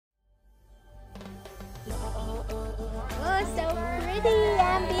so pretty.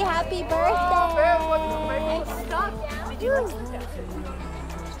 Ambi, happy birthday. Stop. Did you like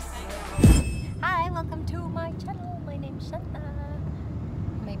Hi, welcome to my channel. My name's Shanta.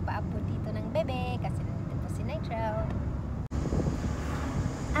 May paapo dito ng bebe kasi nandito po si Nitro.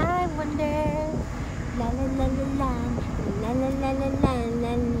 I wonder, la la la la la, la la la la la,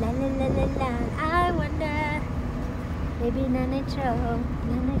 la la la la la la. I wonder, baby na Nitro,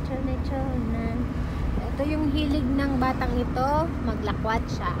 na. Ito yung hilig ng batang ito, maglakwat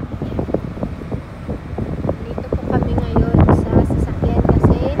siya. Dito po kami ngayon sa sasakyan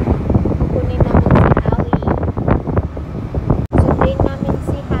kasi kukunin namin si Hallie. Sundayin namin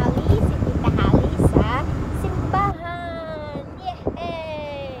si Hallie, si Tita Hallie sa simbahan.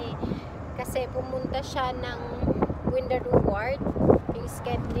 Yay! Kasi pumunta siya ng Winter Reward. Yung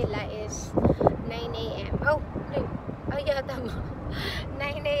schedule nila is 9 AM. Oh, yeah, tama. 9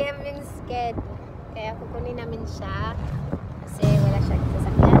 AM yung schedule. Kaya kukunin namin siya kasi wala siyang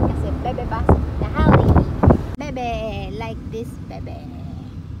sasakyan kasi bebe ba si Tita Hallie. Bebe, like this bebe.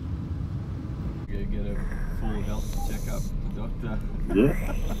 Go get a full health checkup with the doctor.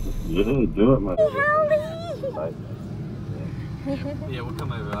 Yeah, do it, mate. Hey, Hallie! Yeah, we'll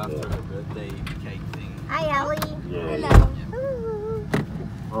come over after her birthday cake thing. Hi, Hallie. Yeah. Hello.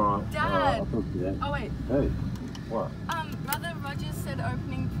 Alright. Dad. I'll talk to you then. Oh wait. Hey, what? Brother Roger said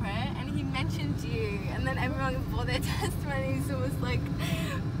opening prayer and he mentioned you, and then everyone before their testimonies was like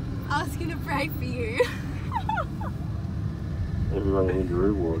asking to pray for you. Everyone in the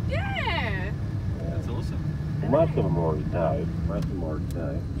reward. Yeah. That's awesome. Well, most of them already know.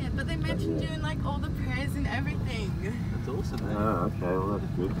 Yeah, but they mentioned you in like all the prayers and everything. That's awesome, man. Oh, okay, well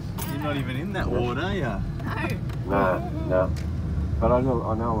that's good. You're not even in that ward, are you? No. No. But I know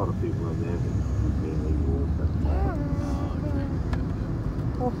a lot of people are there that would be in the ward.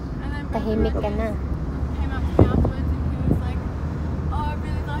 Oh, And then tahimik ka na. came up to me afterwards and he was like, oh, I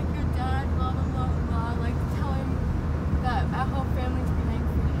really like your dad, blah blah blah blah. Like tell him that our whole family's praying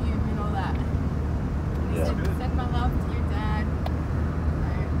for him and all that. And he Yeah. said, send my love to your dad.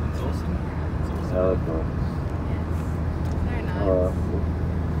 That's awesome. That's awesome. Oh, that's nice. Yes. Very nice.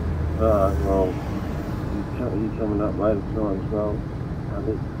 Alright, well, you coming up later tonight as well, I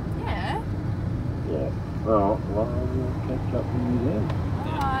think. Yeah. Yeah. Well, I'll catch up with you then.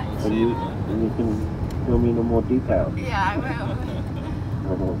 Alright. We'll And see you, you then. and you can fill me in more detail. Yeah, I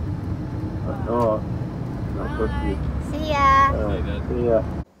will. Alright. I'll talk to you. See ya! Alright, Dad. see ya.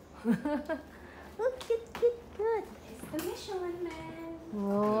 Oh, good. It's the Michelin Man.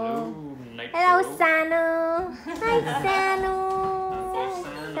 Oh. Hello, Sano! Hi, Sano!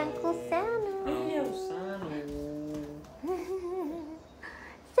 Uncle Sano!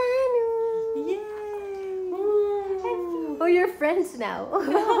 Sano! Yay! Oh, you're friends now.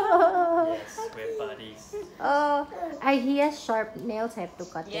 Yes, we're buddies. Oh, he has sharp nails. I have to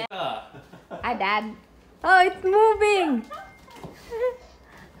cut it. Yeah. Hi, Dad. Oh, it's moving.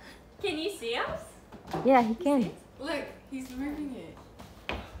 Can you see us? Yeah, he can. Look, he's moving it.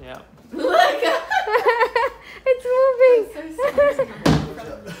 Yeah. Look! It's moving. So sorry.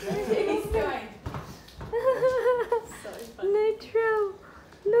 He's going. Nitro.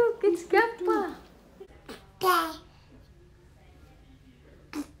 Look, it's Grandpa.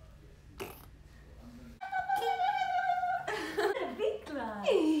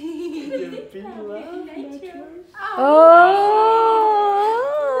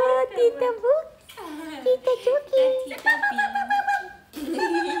 Oh, Tita Books. Tita Chucky.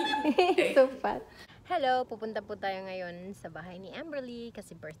 So fun. Hello, pupunta po tayo ngayon sa bahay ni Amberly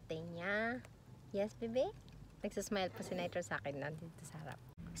kasi birthday niya. Yes, bebe? Nagsasmile po si Nitro sa akin nandito sa harap.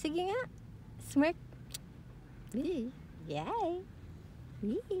 Sige nga. Smirk. Yay. Yay.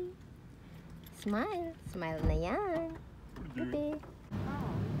 Smile. Smile na yan. Bebe.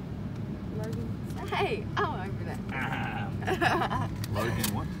 Logan. Hey! Oh, I'm gonna. Logan,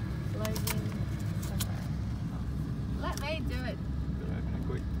 what? Logan. Let me do it. Open it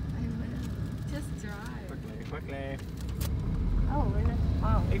quick. I will. Just drive. Quickly. Oh, we're not.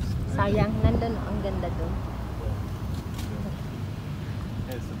 Wow. Sayang. Nandun. Ang ganda dun.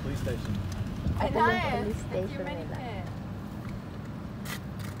 Yeah, it's the police station. I Ito know. yung police It's station your nila. Medicare.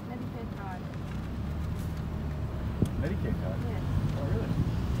 Medicare card. Medicare card? Yes. Oh, really?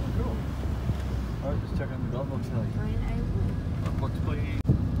 Oh, cool. Alright, just check on the glove box, Hallie. Mine, I would. Box, please.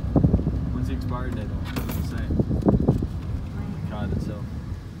 When's the expiry date on? What's it say? The card itself.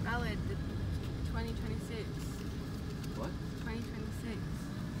 Valid. 2026. What? 2026.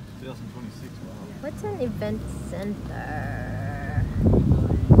 2026, wow. What's an event center?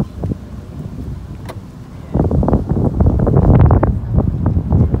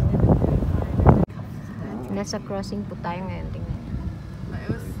 Nasa crossing po tayo ngayon. Tingnan niyo. Like,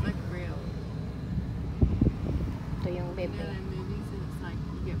 it was like real. Ito yung You bebe. know, in movies, it's like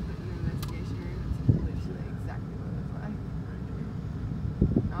you get put in an investigation room. It's literally exactly what it was like.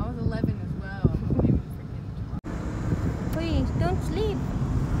 I was 11 as well. I'm not even freaking 12. Please, don't sleep.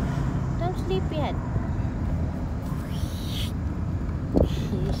 Don't sleep yet.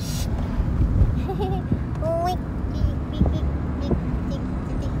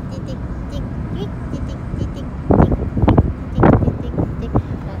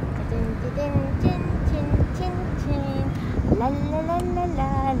 La la la la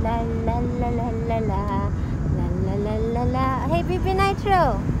la la la la la la la la la la la. Hey, baby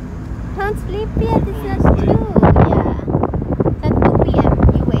Nitro, don't sleep yet. It's not 2. Yeah, it's at 2 p.m.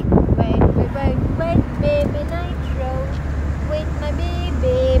 You wait, wait, baby Nitro. Wait, my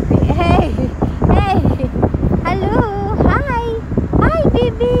baby. Hey, hello, hi,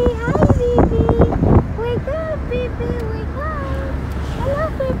 baby, Wake up, baby, wake up. Hello,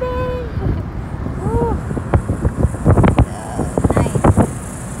 baby. Oh.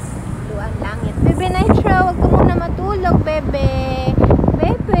 Bebe Nitro, wag ka muna matulog, bebe.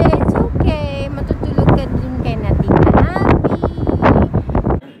 Bebe, it's okay. Matutulog ka din kay Natika Abby.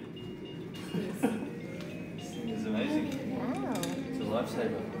 This thing is amazing. Wow. It's a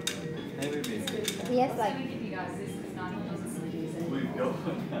lifesaver. Hey, baby. Yes, like. We've got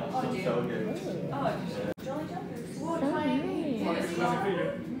one now. Oh,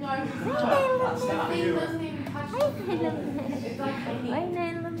 Hi,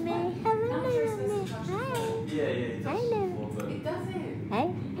 Nailame. Hello, Nailame. Hi. Yeah. Hi, Nail. It doesn't. Hi.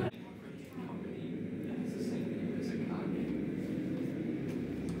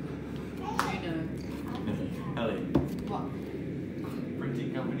 Ellie, What? printing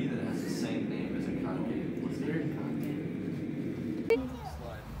company that has the same name as a card game. What's the card game?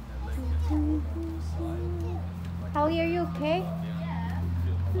 How are you, okay?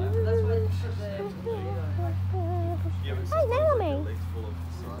 Hi, Nailame.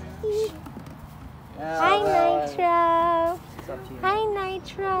 Hi, Nitro. Hi,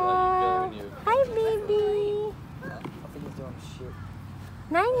 Nitro. Hi, baby. I think he's doing shit.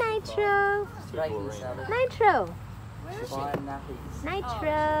 Hi, Nitro. Breaking this out of Nitro. buying nappies.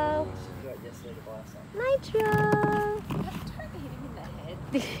 Nitro. She got yesterday to buy some. Nitro.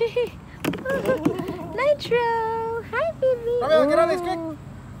 Nitro. Hi, baby. Romeo, get on this quick.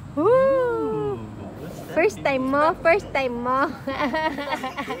 Ooh. First time mo.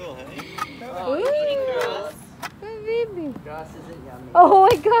 Ooh. My baby. Grass isn't yummy. Oh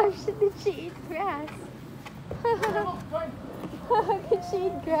my gosh, did she eat grass? Did she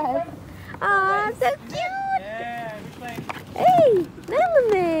eat grass? Aw, so cute! Yeah, Hey,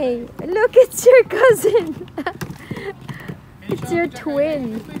 Melanie! Look, it's your cousin! It's your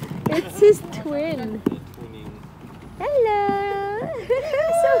twin. It's his twin. Hello!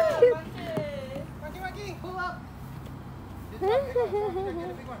 So cute!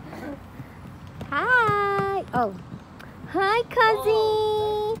 Hi! Oh. Hi,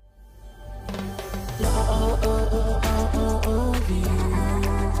 cousin!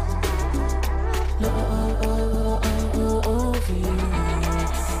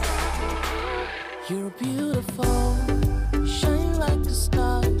 You're beautiful, you shine like a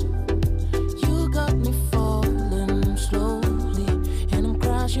star. You got me falling slowly, and I'm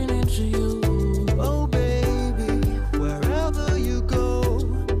crashing into you. Oh baby, wherever you go,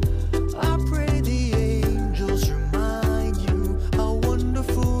 I pray the angels remind you how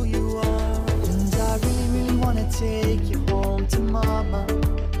wonderful you are. And I really, really wanna take you home to mama.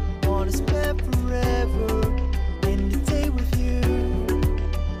 Wanna spend forever in the day with you.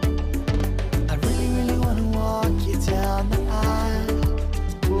 I really, really wanna walk you down the aisle,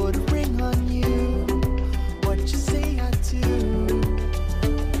 put a ring on you, what you say I do.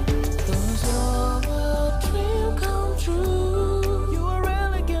 Cause you're a dream come true. You are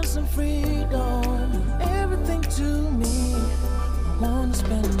elegance and freedom, everything to me. I wanna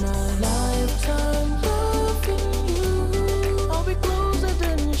spend my lifetime loving you. I'll be closer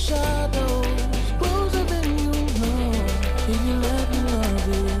than your shadows, closer than you know, if you let me love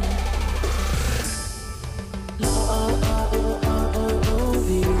you.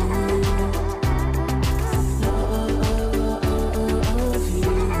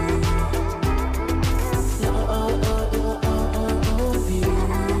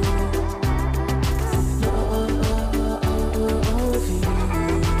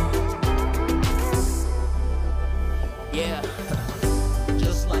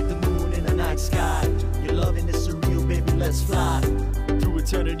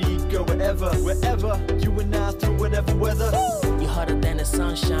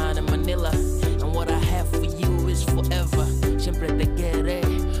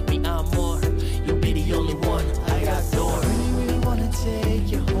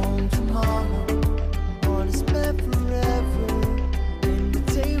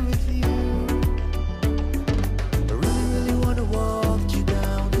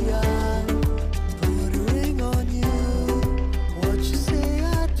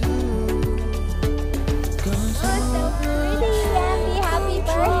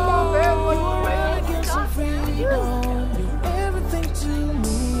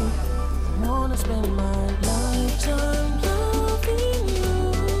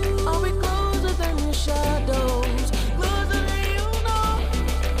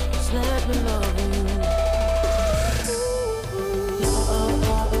 me love you.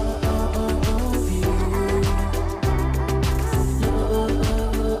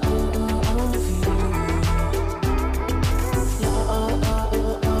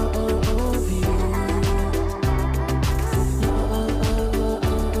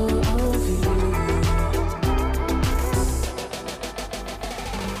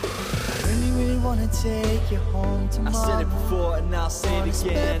 Take you home tomorrow. I said it before and I'll say it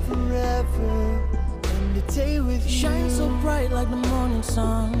again. Forever, and the day with you shines so bright like the morning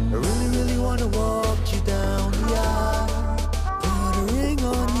sun. I really, really wanna walk you down the aisle, put a ring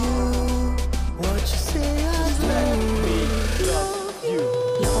on you. What you say I do? Let me love you.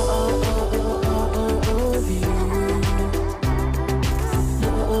 Love you. Love you.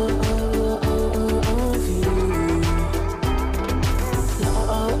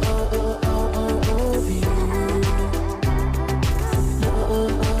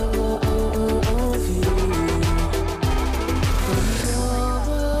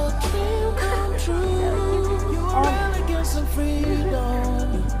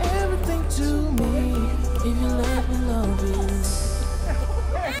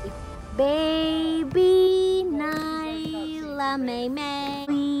 Baby Naila May May.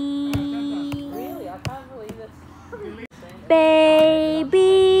 Really? I can't believe this.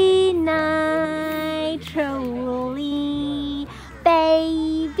 Baby Nitro Woolley.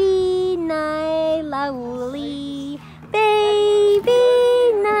 Baby Naila Woolley. Baby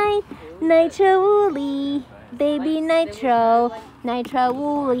Nitro Woolley. Baby Nitro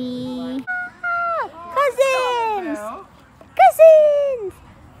Woolley. Cousins! Cousins!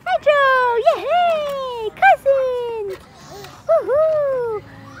 Nitro! Yay! Cousins! Woohoo!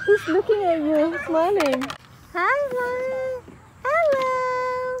 He's looking at you, smiling. Hello! Hello!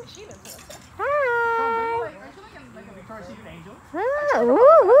 Hi! Ah,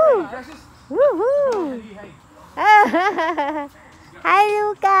 woohoo! Woohoo! Hi,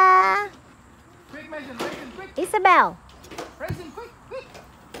 Luca! Isabel!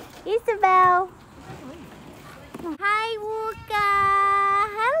 Isabel! Hi, Luca!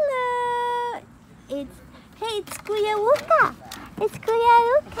 Hello! It's Kuya Luca! It's Kuya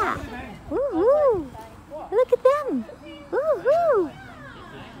Luca! Woohoo! Look at them! Woohoo!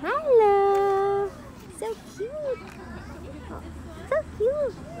 Hello! So cute! So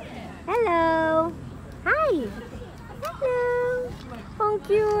cute! Hello! Hi! Hello! Oh,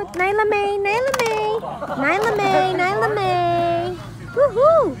 cute! Naila May! Naila May! Naila May! Naila May!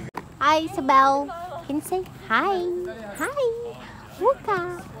 Woohoo! Hi, Isabel! Can you say hi? Hi!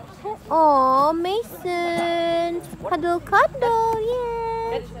 Luca! Oh, Mason! Cuddle, cuddle!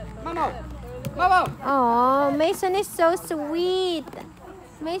 Yay! Mamo! Mamo! Oh, Mason is so sweet.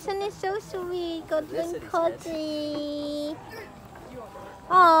 Mason is so sweet. Cuddling, cuddly.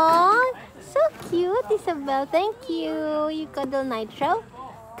 Oh, so cute, Isabel. Thank you. You cuddle Nitro.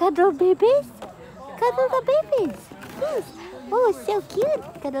 Cuddle babies. Cuddle the babies. Yes. Oh, so cute.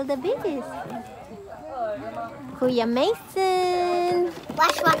 Cuddle the babies. Kuya Mason.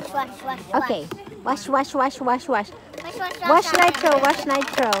 Wash. Okay. Wash. Wash. Wash Nitro. Wash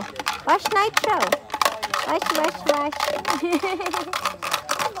Nitro. Wash Nitro. Wash.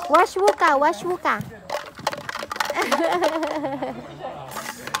 Wash Wuka. Wash Wuka.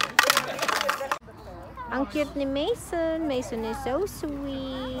 Ang cute ni Mason. Mason is so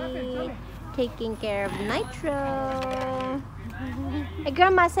sweet. Taking care of Nitro. Hey,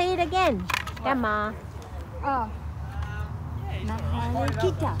 Grandma, say it again. Grandma. Oh. Mahal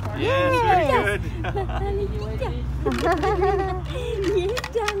kita. Yes. Good. Mahal kita. Yes,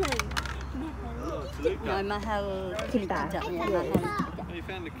 jangan. Mahal kita. Mahal kita. You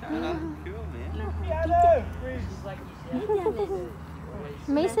found a car? Cool, man.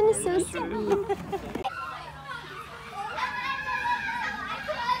 Mason is so sweet.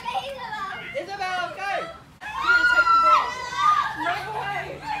 Isabel, go! Here, take the ball. Run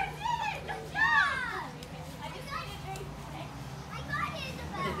away!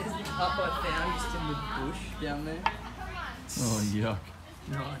 There's the cup I found just in the bush down there. Oh, yuck.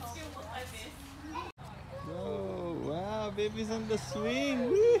 Nice. Oh, wow, baby's on the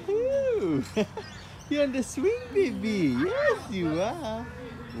swing. Woohoo! You're on the swing, baby. Yes, you are.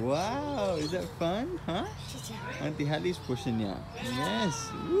 Wow, is that fun, huh? Auntie Hallie's pushing you.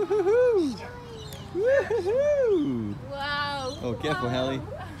 Yes. Woohoo! Woohoo! Wow. Oh, careful, Hallie.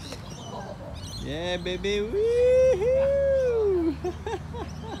 Yeah, baby. Woohoo!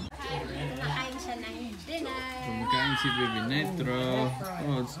 Kumakain si Baby Nitro.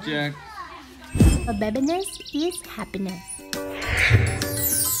 Oh, it's Jack. Babiness is happiness.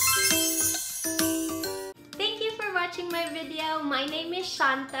 Thank you for watching my video. My name is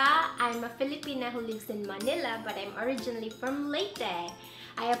Shanta. I'm a Filipina who lives in Manila, but I'm originally from Leyte.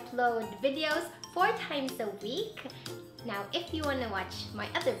 I upload videos 4 times a week. Now, if you want to watch my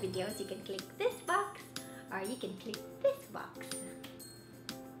other videos, you can click this box or you can click this box.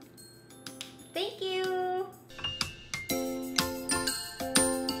 Thank you!